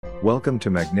Welcome to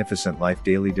Magnificent Life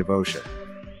Daily Devotion.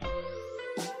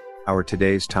 Our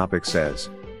today's topic says,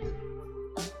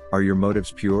 Are your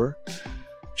motives pure?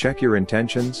 Check your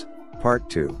intentions, Part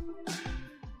 2.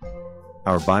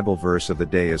 Our Bible verse of the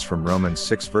day is from Romans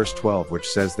 6 verse 12, which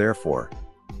says, Therefore,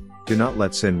 do not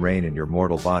let sin reign in your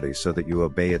mortal body so that you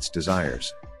obey its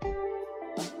desires.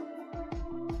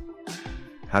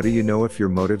 How do you know if your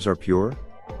motives are pure?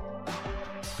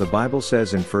 The Bible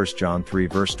says in 1 John 3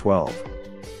 verse 12,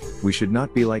 we should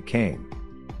not be like Cain,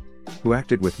 who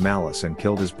acted with malice and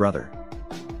killed his brother.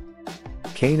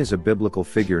 Cain is a biblical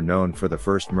figure known for the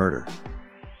first murder.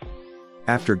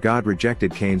 After God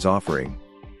rejected Cain's offering,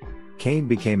 Cain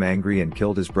became angry and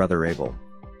killed his brother Abel.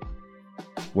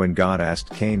 When God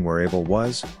asked Cain where Abel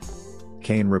was,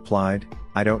 Cain replied,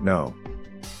 I don't know.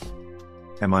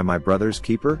 Am I my brother's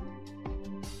keeper?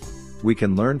 We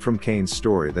can learn from Cain's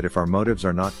story that if our motives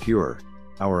are not pure,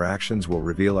 our actions will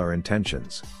reveal our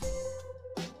intentions.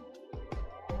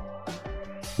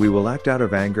 We will act out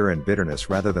of anger and bitterness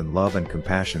rather than love and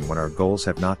compassion when our goals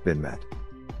have not been met.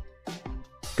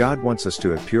 God wants us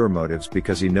to have pure motives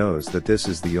because He knows that this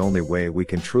is the only way we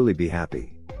can truly be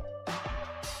happy.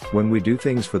 When we do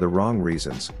things for the wrong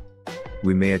reasons,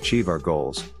 we may achieve our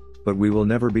goals, but we will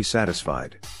never be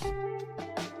satisfied.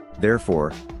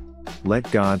 Therefore,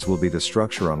 let God's will be the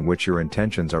structure on which your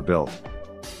intentions are built.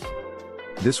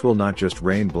 This will not just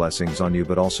rain blessings on you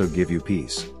but also give you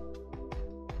peace.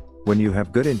 When you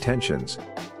have good intentions,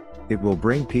 it will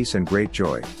bring peace and great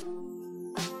joy.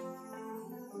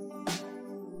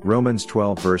 Romans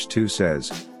 12 verse 2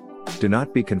 says, Do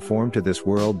not be conformed to this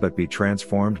world but be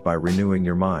transformed by renewing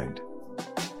your mind.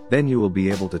 Then you will be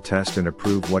able to test and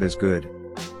approve what is good,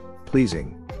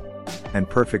 pleasing, and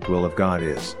perfect will of God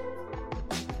is.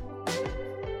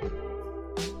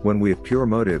 When we have pure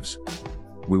motives,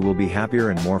 we will be happier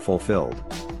and more fulfilled.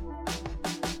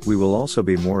 We will also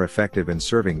be more effective in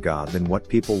serving God than what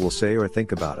people will say or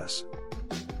think about us.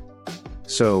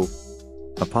 So,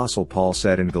 Apostle Paul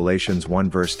said in Galatians 1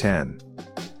 verse 10,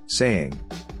 saying,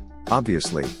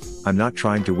 Obviously, I'm not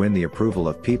trying to win the approval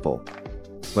of people,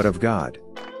 but of God.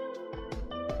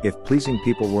 If pleasing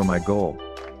people were my goal,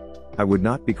 I would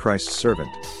not be Christ's servant.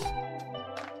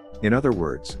 In other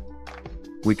words,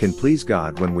 we can please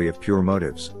God when we have pure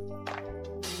motives.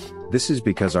 This is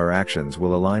because our actions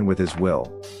will align with His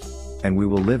will, and we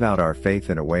will live out our faith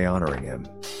in a way honoring Him.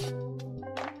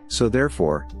 So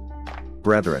therefore,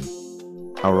 brethren,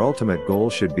 our ultimate goal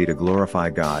should be to glorify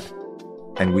God,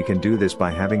 and we can do this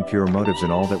by having pure motives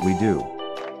in all that we do.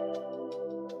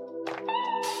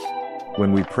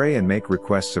 When we pray and make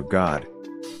requests of God,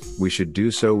 we should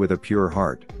do so with a pure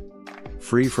heart,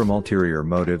 free from ulterior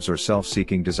motives or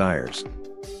self-seeking desires.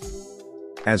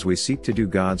 As we seek to do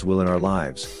God's will in our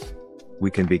lives,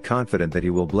 we can be confident that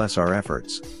He will bless our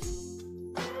efforts.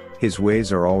 His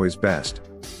ways are always best,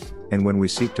 and when we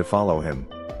seek to follow Him,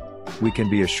 we can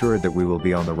be assured that we will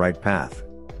be on the right path.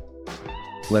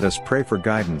 Let us pray for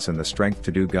guidance and the strength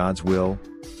to do God's will,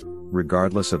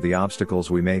 regardless of the obstacles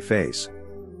we may face.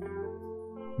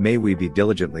 May we be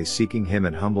diligently seeking Him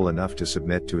and humble enough to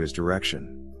submit to His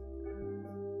direction.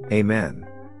 Amen.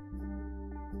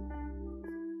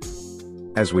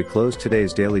 As we close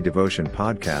today's daily devotion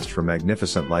podcast for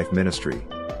Magnificent Life Ministry,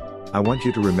 I want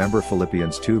you to remember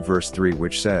Philippians 2 verse 3,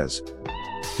 which says,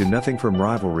 Do nothing from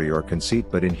rivalry or conceit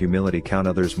but in humility count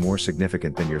others more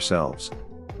significant than yourselves.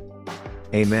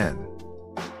 Amen.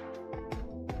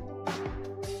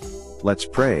 Let's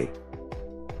pray.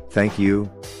 Thank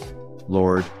you,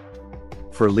 Lord,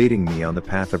 for leading me on the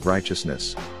path of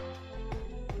righteousness.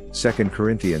 2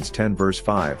 Corinthians 10 verse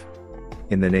 5.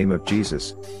 In the name of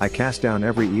Jesus, I cast down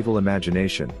every evil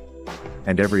imagination,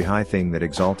 and every high thing that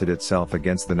exalted itself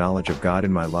against the knowledge of God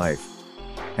in my life,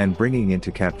 and bringing into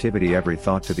captivity every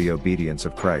thought to the obedience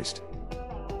of Christ.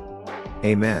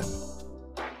 Amen.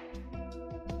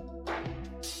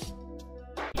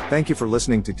 Thank you for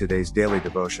listening to today's daily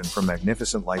devotion from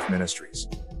Magnificent Life Ministries.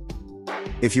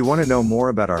 If you want to know more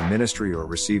about our ministry or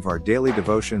receive our daily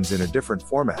devotions in a different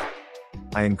format,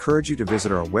 I encourage you to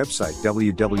visit our website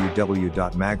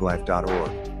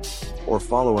www.maglife.org, or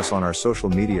follow us on our social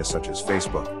media such as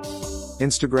Facebook,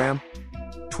 Instagram,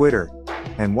 Twitter,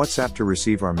 and WhatsApp to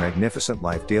receive our Magnificent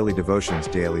Life daily devotions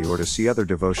daily or to see other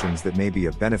devotions that may be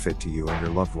of benefit to you and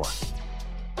your loved one.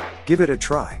 Give it a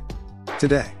try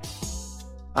today.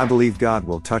 I believe God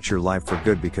will touch your life for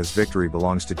good because victory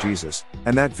belongs to Jesus,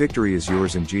 and that victory is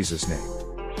yours in Jesus' name.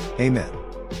 Amen.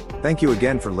 Thank you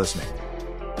again for listening.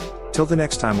 Till the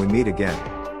next time we meet again,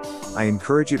 I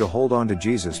encourage you to hold on to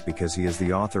Jesus because He is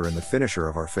the author and the finisher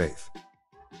of our faith.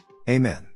 Amen.